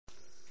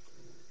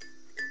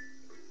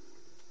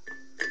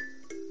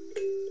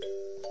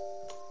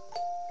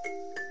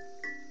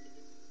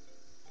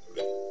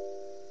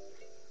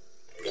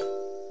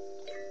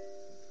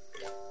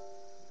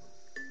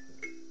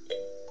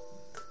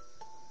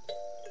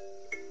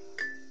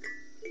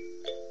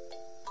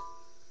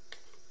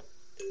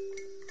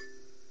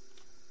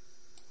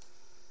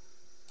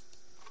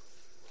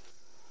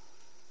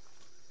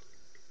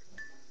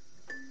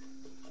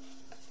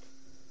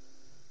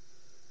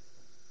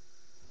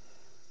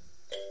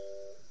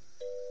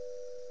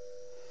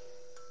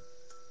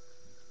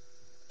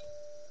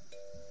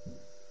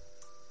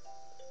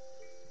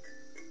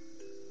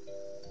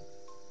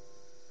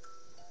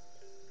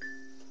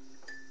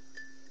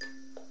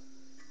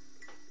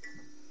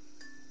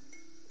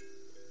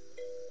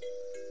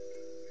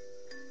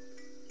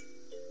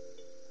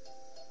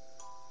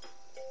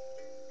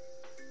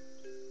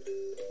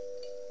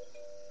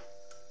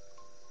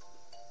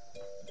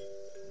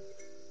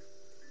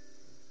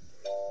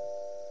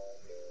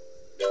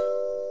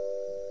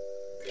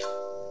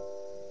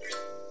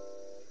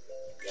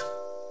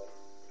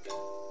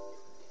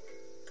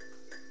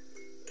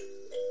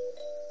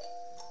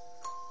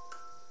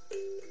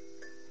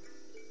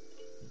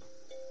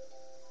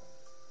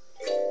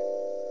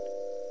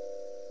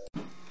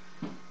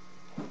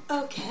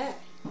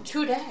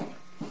Today,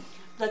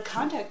 the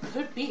content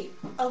could be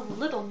a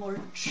little more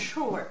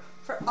mature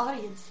for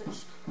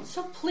audiences,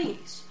 so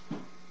please,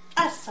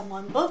 ask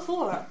someone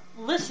before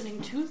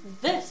listening to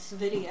this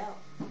video.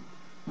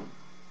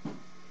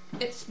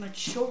 It's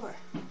mature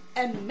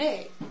and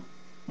may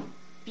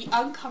be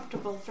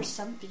uncomfortable for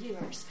some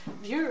viewers.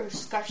 Viewer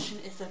discretion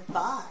is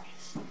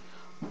advised.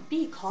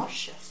 Be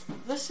cautious.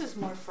 This is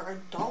more for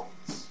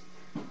adults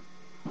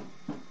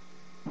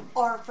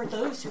or for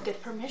those who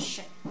get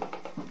permission.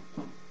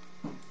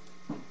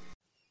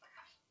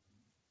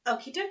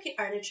 Okie dokie,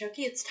 Artichoke,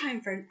 it's time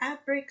for an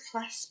ad break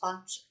 /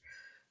 sponsor.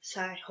 So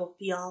I hope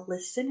y'all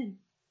listen and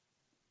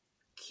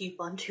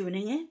keep on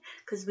tuning in,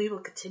 because we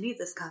will continue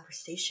this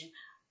conversation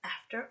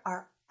after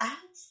our ad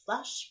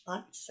 /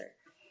 sponsor.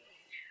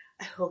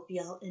 I hope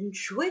y'all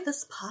enjoy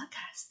this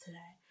podcast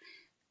today,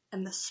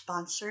 and the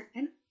sponsor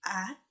and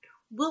ad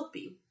will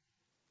be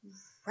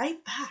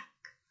right back.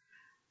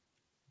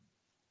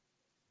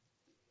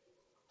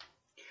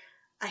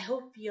 I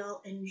hope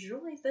y'all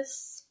enjoy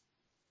this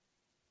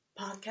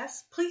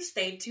podcast. Please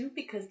stay tuned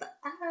because the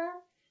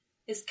ad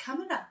is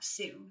coming up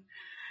soon.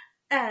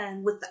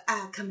 And with the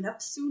ad coming up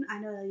soon, I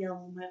know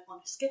y'all might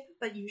want to skip it,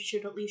 but you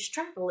should at least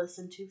try to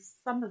listen to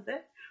some of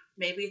it.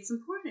 Maybe it's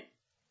important.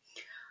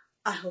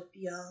 I hope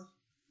y'all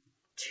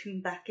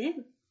tune back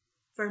in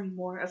for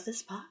more of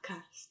this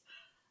podcast.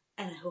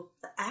 And I hope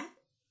the ad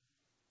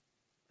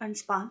and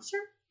sponsor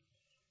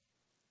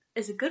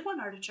is a good one,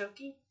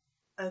 Artichoke.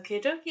 Okay,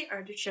 dokie,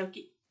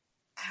 Artichoke.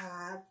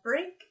 Ad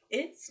break,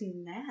 it's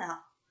now.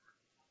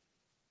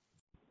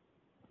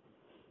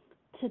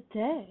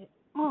 Today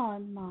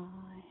on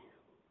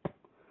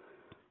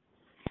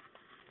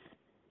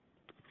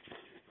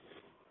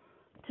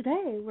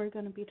Today we're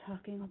going to be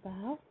talking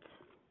about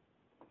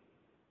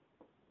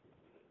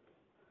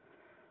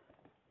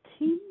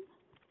Teen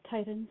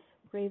Titans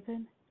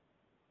Raven,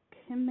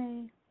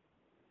 Kime,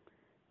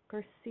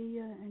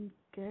 Garcia, and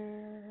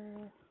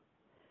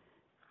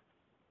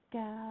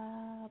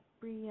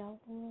Gabriella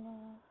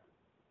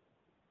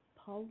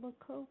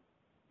Paulico.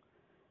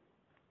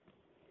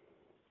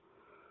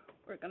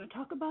 We're going to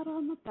talk about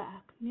on the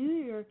back. New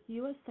York,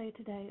 USA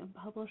Today, and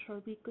publish our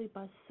weekly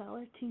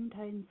bestseller, Teen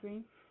Titans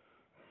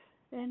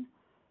Raven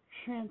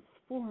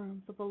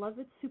transforms the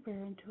beloved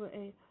superhero into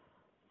a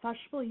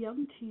fashionable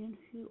young teen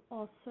who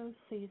also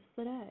saves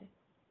the day.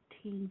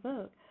 Teen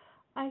Vogue.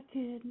 I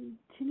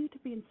continue to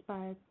be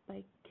inspired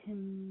by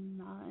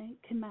Kime,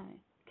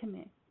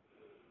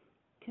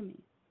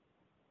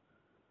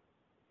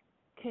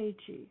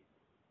 KG.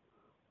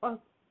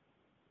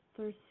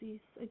 Author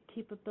sees a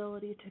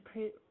capability to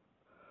create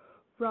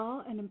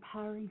raw and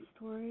empowering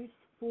stories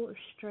full of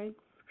strength,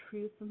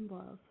 truth, and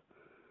love.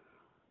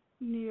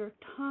 New York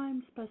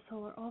Times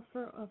bestseller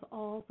author of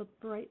All the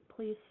Bright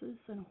Places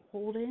and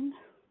Holding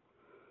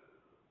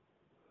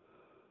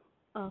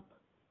Up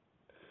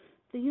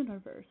the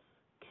Universe.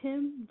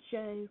 Kim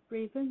J.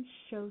 Raven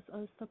shows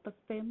us that the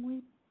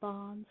family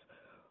bonds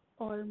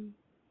are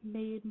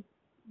made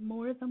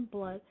more than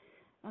blood,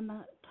 and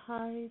that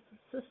ties of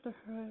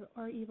sisterhood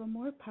are even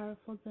more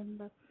powerful than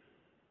the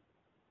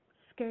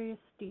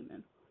scariest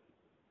demon.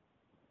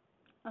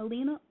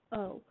 Alina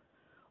O.,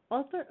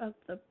 author of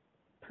the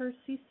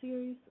Percy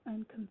series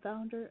and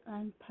co-founder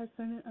and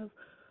president of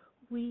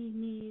We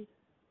Need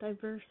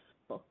Diverse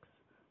Books.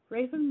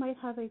 Raven might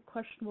have a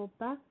questionable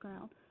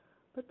background,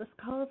 but this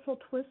colorful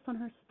twist on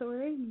her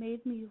story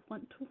made me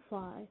want to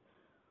fly.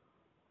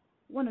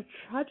 When a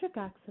tragic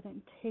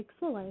accident takes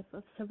the life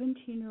of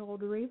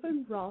 17-year-old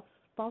Raven Roth's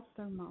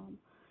foster mom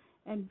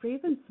and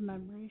Raven's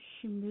memories,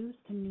 she moves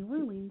to New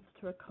Orleans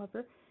to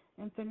recover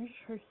and finish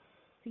her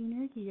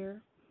senior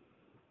year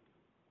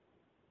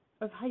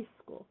of high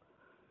school.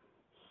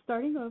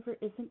 Starting over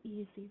isn't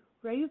easy.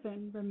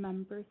 Raven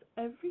remembers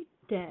every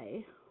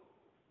day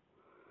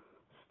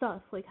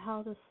stuff like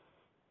how to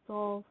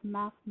solve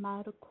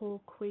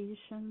mathematical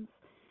equations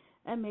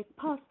and make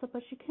pasta,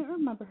 but she can't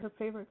remember her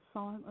favorite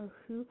song or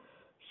who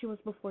she was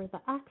before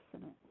the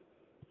accident.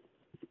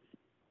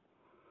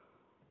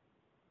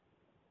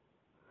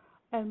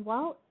 And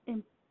while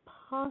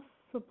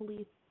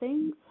impossibly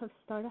things have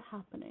started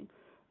happening,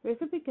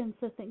 Raven begins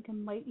to think it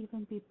might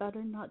even be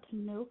better not to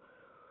know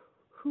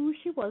who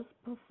she was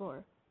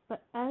before.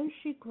 But as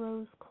she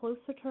grows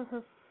closer to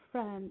her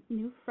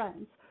new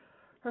friends,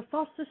 her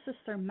foster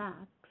sister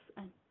Max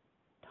and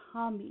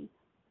Tommy,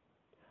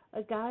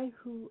 a guy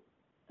who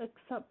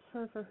accepts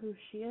her for who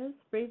she is,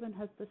 Raven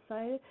has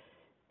decided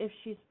if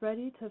she's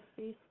ready to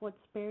face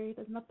what's buried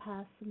in the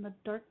past and the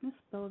darkness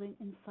building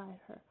inside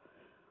her.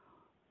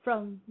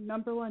 From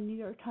 #1 New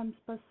York Times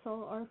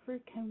bestseller author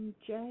Kim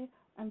J.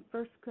 and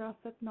first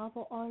graphic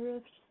novel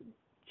artist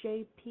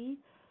J.P.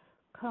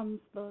 comes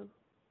the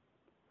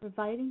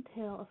reviving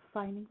tale of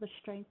finding the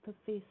strength to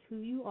face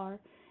who you are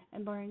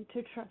and learning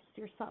to trust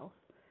yourself.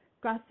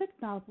 Graphic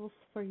novels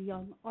for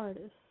young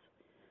artists.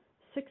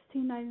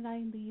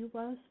 $16.99 in the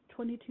U.S.,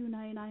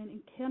 $22.99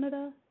 in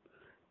Canada,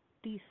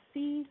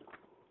 DC.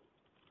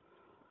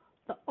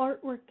 The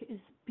artwork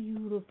is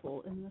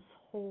beautiful in this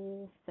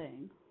whole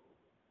thing.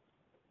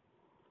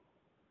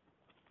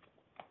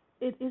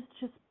 it is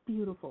just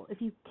beautiful. If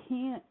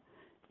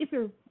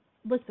you're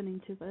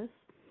listening to this,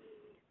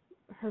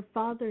 her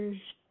father's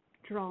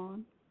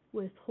drawn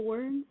with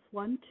horns,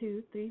 one,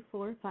 two, three,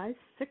 four, five,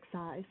 six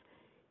eyes.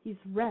 He's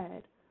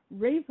red.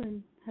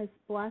 Raven has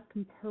black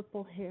and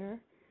purple hair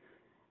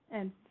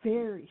and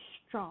very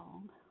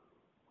strong.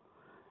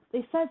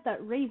 They said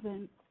that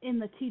Raven in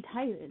the Teen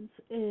Titans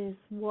is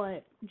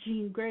what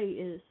Jean Grey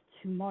is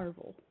to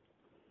Marvel.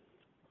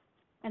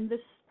 And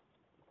this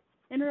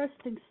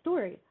interesting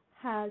story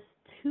has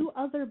two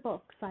other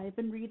books. I've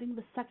been reading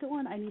the second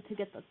one. I need to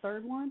get the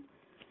third one.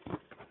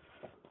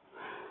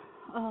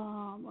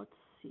 Let's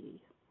see.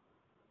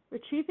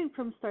 Retrieving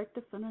from start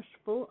to finish,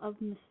 full of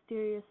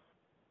mysterious,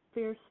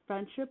 fierce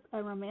friendship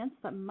and romance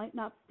that might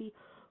not be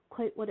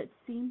quite what it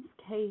seems,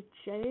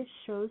 KJ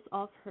shows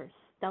off her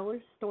stellar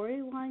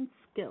storyline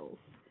skills.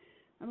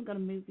 I'm going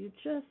to move you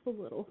just a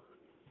little.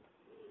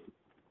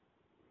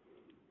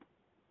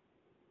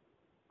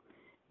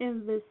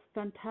 In this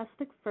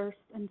fantastic first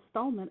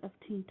installment of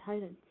Teen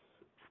Titans.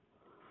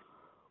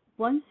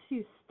 Once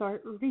you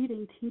start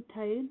reading Teen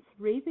Titans,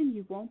 Raven,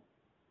 you won't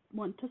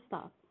want to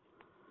stop.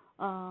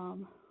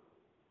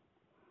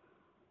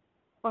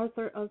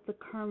 Author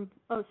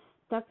of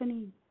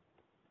Stephanie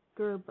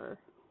Gerber.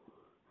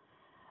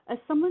 As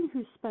someone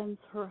who spends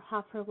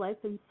half her life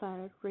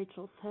inside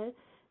Rachel's head,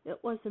 it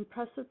was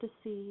impressive to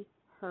see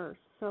her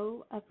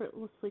so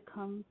effortlessly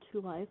come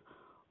to life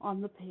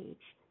on the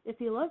page. If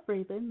you love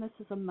Raven, this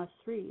is a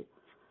must-read.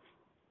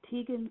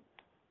 Tegan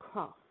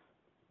Croft.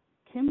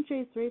 Kim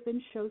J's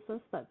Raven shows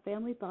us that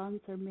family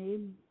bonds are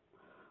made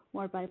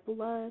more by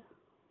blood.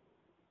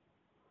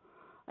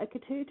 I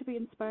continue to be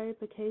inspired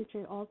by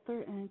KJ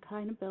author and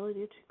kind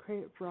ability to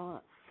create raw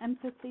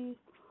empathy.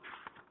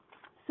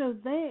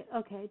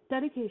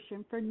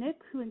 Dedication for Nick,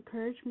 who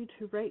encouraged me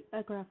to write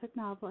a graphic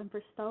novel, and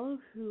for Stella,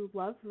 who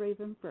loved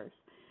Raven first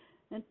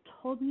and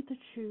told me to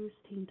choose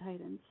Teen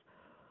Titans.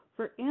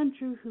 For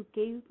Andrew, who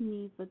gave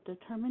me the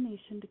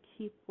determination to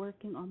keep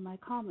working on my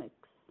comics.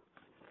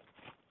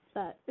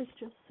 That is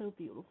just so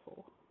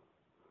beautiful.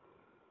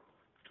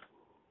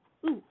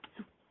 Ooh,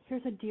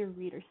 here's a Dear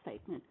Reader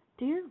segment.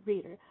 Dear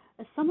Reader,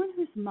 as someone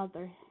whose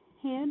mother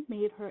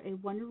handmade her a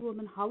Wonder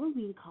Woman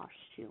Halloween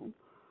costume,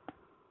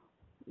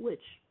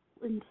 which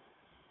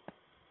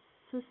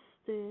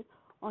insisted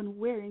on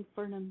wearing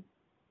for an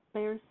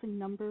embarrassing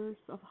numbers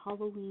of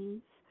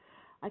Halloweens,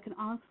 I can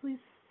honestly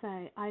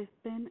say I've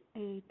been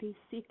a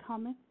DC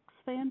Comics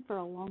fan for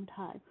a long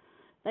time.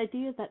 The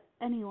idea that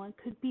anyone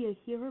could be a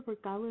hero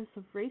regardless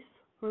of race,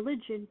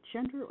 religion,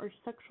 gender, or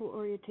sexual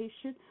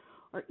orientation,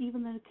 or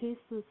even in the case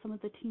of some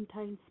of the Teen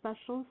Titans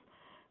specials,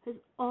 has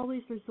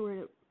always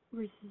resorted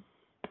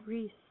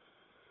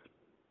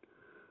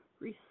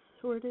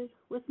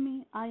with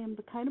me. I am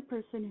the kind of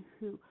person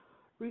who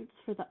roots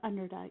for the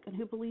underdog and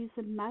who believes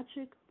in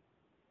magic,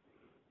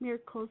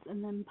 miracles,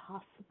 and the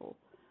impossible.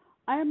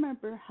 I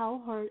remember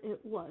how hard it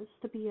was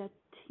to be a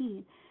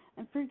teen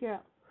and figure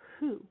out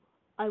who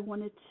I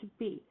wanted to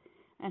be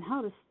and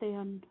how to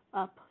stand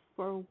up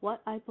for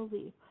what I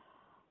believe.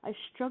 I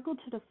struggled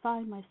to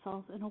define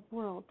myself in a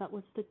world that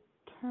was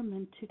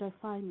determined to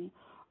define me,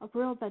 a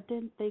world that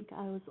didn't think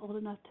I was old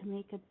enough to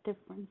make a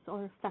difference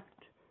or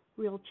affect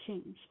real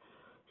change.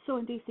 So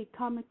when DC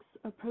Comics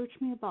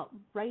approached me about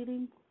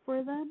writing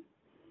for them,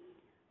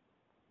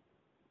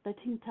 the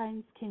Teen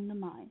Titans came to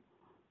mind.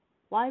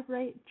 Why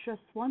write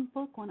just one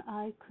book when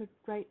I could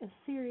write a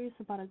series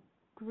about a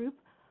group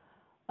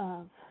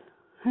of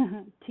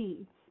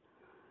teens?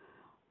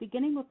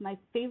 Beginning with my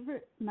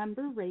favorite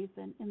member,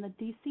 Raven. In the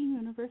DC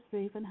Universe,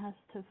 Raven has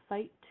to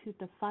fight to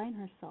define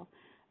herself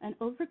and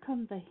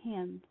overcome the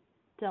hand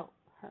dealt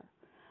her.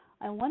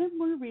 I wanted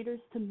more readers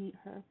to meet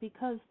her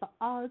because the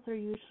odds are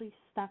usually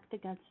stacked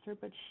against her,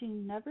 but she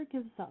never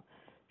gives up.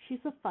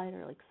 She's a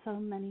fighter like so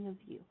many of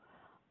you.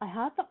 I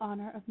had the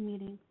honor of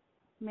meeting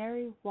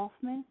Mary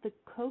Wolfman, the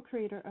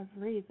co-creator of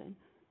Raven,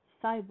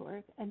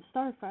 Cyborg, and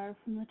Starfire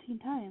from the Teen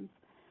Titans.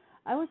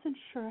 I wasn't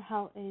sure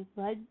how a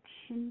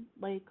legend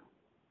like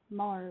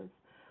Marv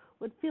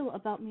would feel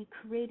about me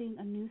creating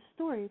a new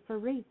story for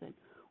Raven,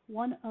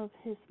 one of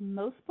his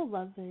most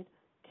beloved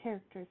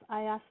characters.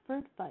 I asked for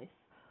advice.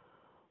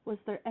 Was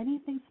there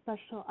anything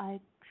special I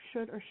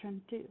should or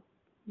shouldn't do?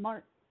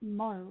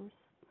 Marv's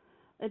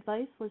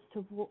advice was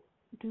to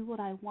do what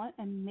I want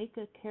and make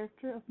a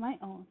character of my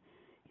own.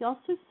 He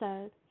also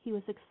said he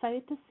was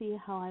excited to see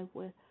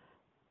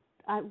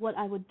what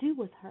I would do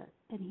with her,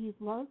 and he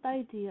loved the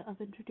idea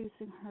of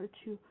introducing her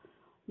to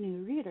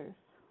new readers.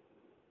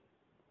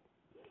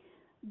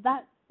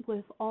 That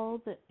with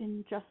all the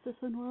injustice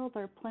in the world,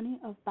 there are plenty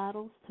of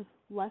battles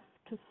left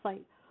to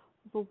fight.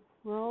 The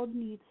world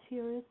needs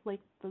heroes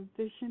like the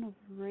vision of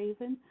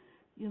Raven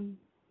you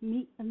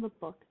meet in the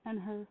book and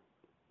her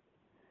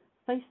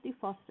feisty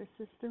foster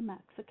sister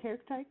Max, a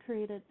character I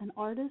created and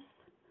artist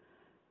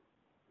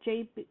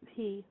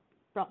JP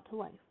brought to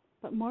life.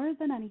 But more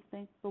than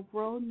anything, the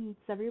world needs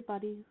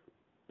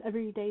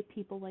everyday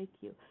people like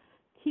you.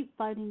 Keep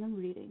fighting and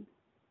reading.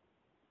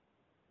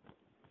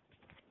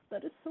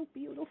 That is so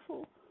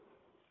beautiful.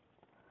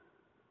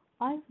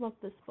 I love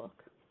this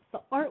book.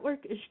 The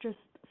artwork is just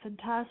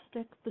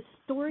fantastic. The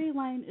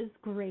storyline is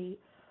great.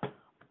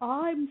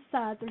 I'm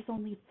sad there's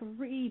only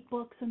 3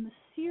 books in the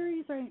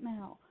series right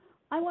now.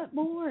 I want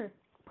more.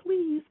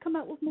 Please come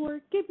out with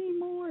more. Give me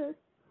more.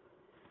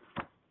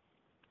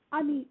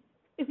 I mean,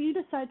 if you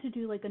decide to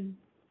do like a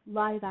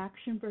live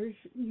action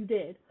version, you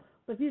did.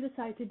 But if you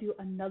decide to do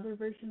another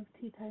version of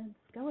Teen Titans,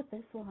 go with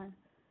this one.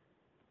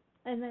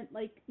 And then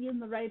like Ian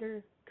the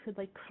writer could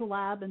like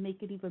collab and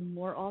make it even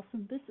more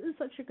awesome. This is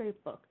such a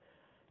great book.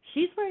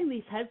 She's wearing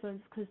these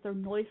headphones because they're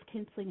noise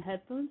canceling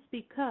headphones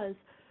because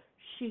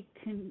she's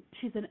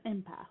an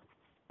empath.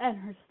 And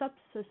her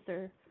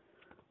stepsister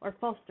or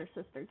foster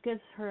sister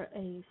gives her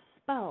a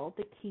spell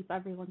to keep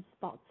everyone's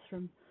thoughts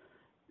from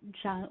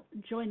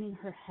joining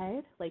her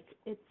head. Like,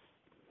 it's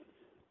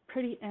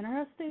pretty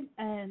interesting.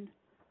 And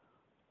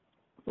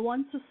the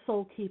one's a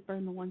soul keeper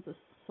and the one's a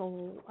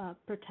soul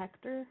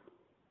protector.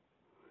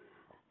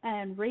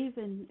 And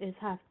Raven is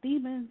half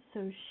demon,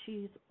 so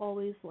she's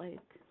always like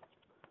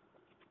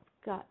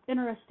got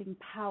interesting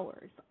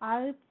powers.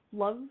 I've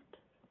loved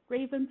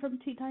Raven from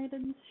Teen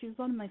Titans. She was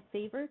one of my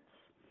favorites.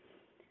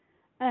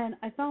 And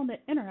I found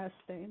it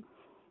interesting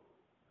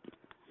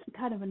and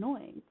kind of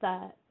annoying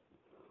that.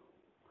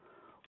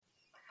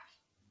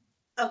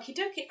 Okie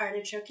dokie,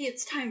 Artichoke,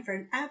 it's time for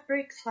an ad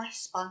break /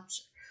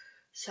 sponsor.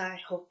 So I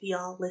hope you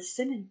all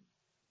listen and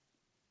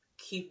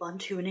keep on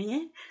tuning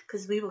in,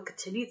 because we will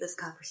continue this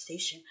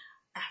conversation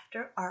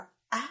after our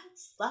ad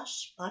 /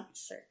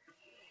 sponsor.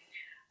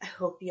 I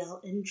hope you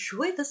all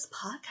enjoy this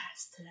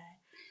podcast today,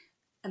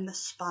 and the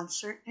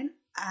sponsor and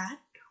ad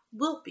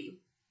will be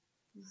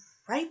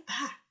right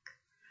back.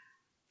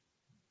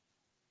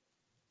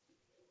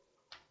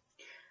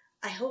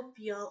 I hope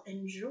you all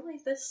enjoy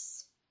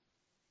this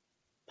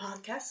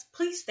podcast.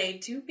 Please stay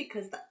tuned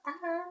because the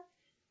ad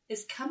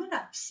is coming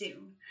up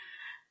soon.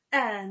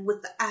 And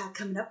with the ad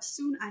coming up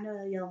soon, I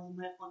know y'all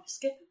might want to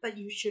skip it, but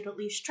you should at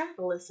least try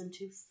to listen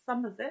to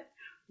some of it.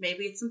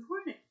 Maybe it's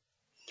important.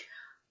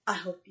 I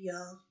hope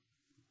y'all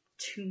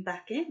tune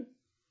back in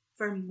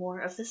for more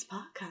of this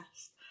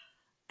podcast.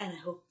 And I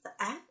hope the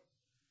ad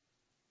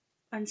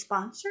and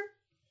sponsor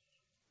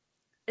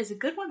is a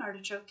good one,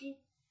 Artichoke.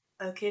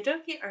 Okay,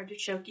 dokie,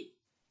 Artichoke.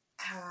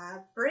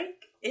 Ad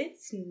break,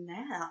 it's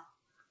now.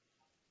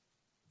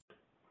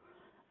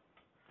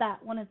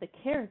 That one of the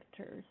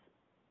characters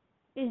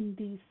in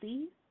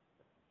DC,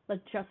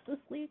 the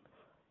Justice League,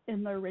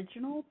 in the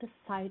original,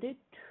 decided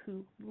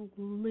to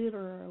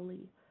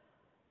literally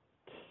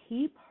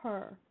keep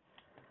her.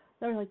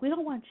 They're like, we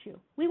don't want you.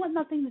 We want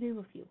nothing to do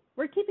with you.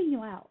 We're keeping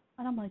you out.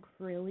 And I'm like,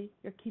 really?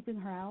 You're keeping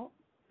her out?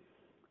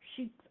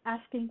 She's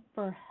asking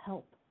for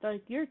help. They're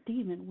like, you're a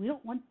demon. We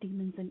don't want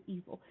demons and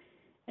evil.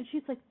 And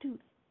she's like, dude,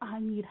 I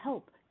need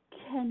help.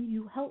 Can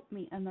you help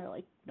me? And they're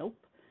like, nope.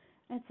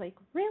 And it's like,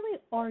 really?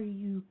 Are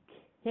you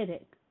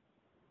kidding?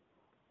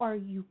 Are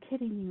you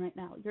kidding me right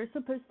now? You're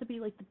supposed to be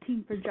like the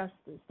team for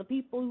justice, the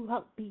people who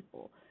help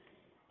people.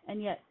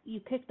 And yet you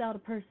kicked out a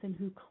person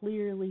who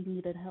clearly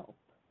needed help.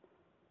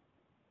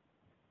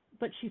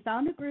 But she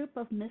found a group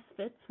of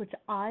misfits, which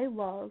I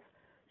love.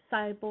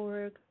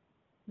 Cyborg,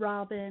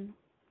 Robin,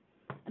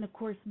 and of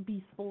course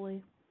Beast Boy.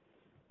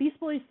 Beast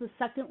Boy is the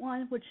second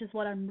one, which is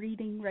what I'm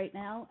reading right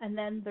now. And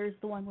then there's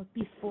the one with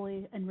Beast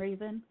Boy and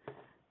Raven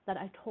that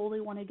I totally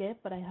want to get,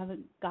 but I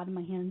haven't gotten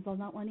my hands on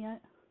that one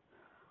yet.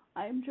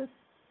 I'm just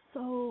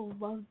so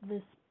love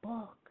this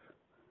book.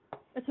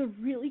 It's a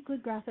really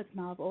good graphic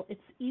novel. It's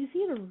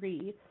easy to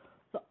read.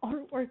 The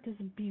artwork is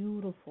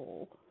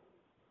beautiful.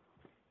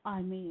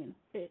 I mean,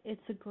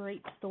 it's a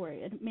great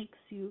story. It makes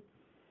you...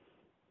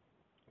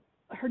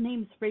 Her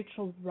name's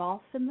Rachel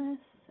Roth in this,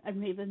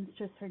 and Raven's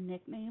just her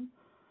nickname.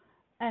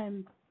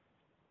 And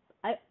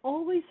I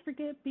always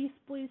forget Beast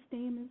Boy's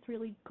name is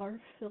really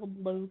Garfield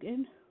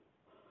Logan.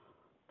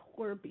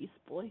 Poor Beast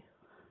Boy.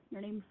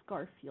 Your name's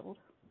Garfield.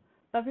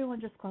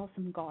 Everyone just calls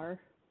him Gar.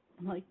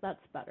 I'm like, that's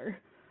better.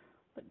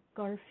 But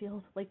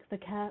Garfield, like the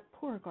cat,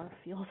 poor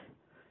Garfield.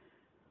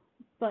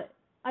 But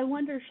I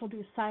wonder if she'll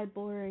do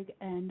Cyborg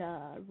and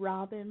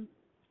Robin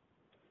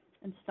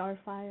and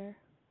Starfire.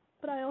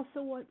 But I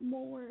also want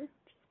more.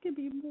 Just give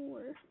me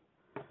more.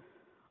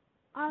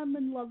 I'm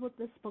in love with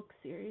this book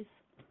series.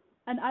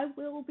 And I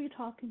will be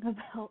talking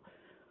about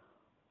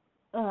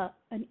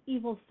an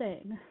evil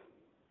thing.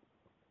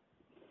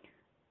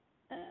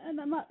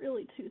 And I'm not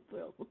really too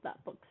thrilled with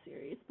that book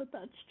series, but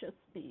that's just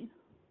me.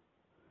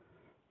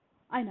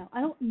 I know,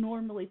 I don't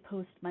normally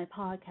post my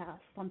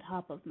podcast on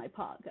top of my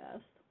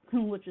podcast,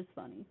 which is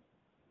funny.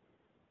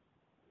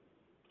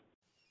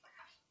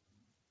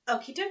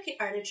 Okie dokie,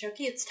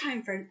 Artichoke, it's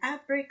time for an ad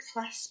break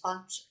 /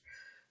 sponsor.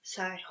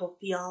 So I hope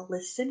you all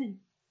listen and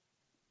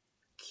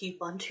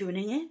keep on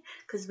tuning in,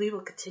 because we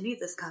will continue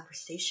this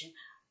conversation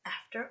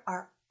after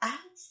our ad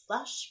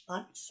 /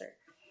 sponsor.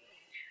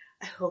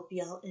 I hope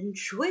you all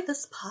enjoy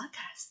this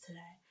podcast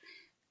today,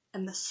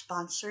 and the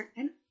sponsor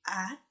and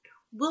ad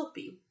will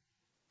be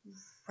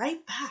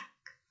right back.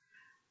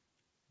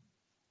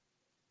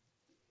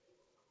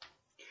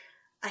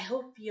 I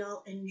hope you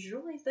all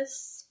enjoy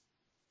this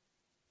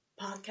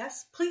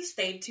podcast, please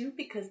stay tuned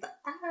because the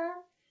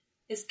ad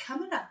is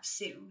coming up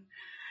soon.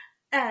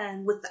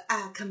 And with the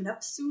ad coming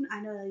up soon,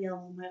 I know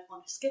y'all might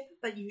want to skip it,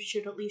 but you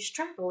should at least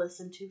try to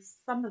listen to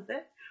some of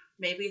it.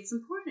 Maybe it's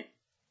important.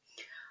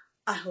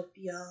 I hope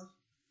y'all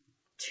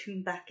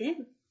tune back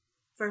in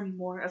for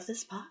more of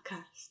this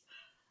podcast.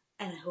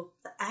 And I hope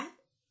the ad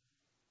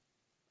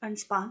and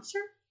sponsor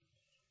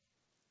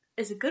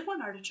is a good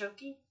one,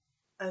 Artichoke.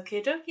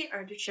 Okay, dokie,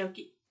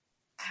 Artichoke.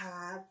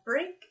 Ad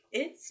break,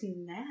 it's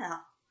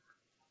now.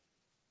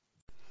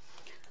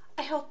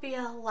 I hope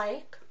y'all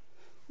like.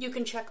 You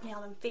can check me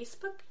out on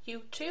Facebook,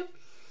 YouTube,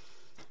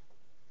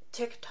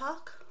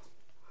 TikTok.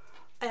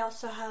 I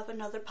also have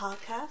another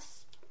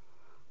podcast.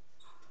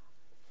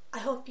 I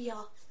hope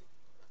y'all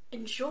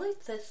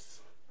enjoyed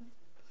this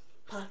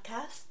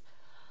podcast.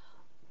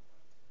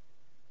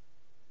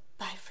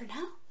 Bye for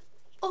now.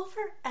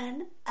 Over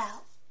and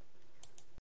out.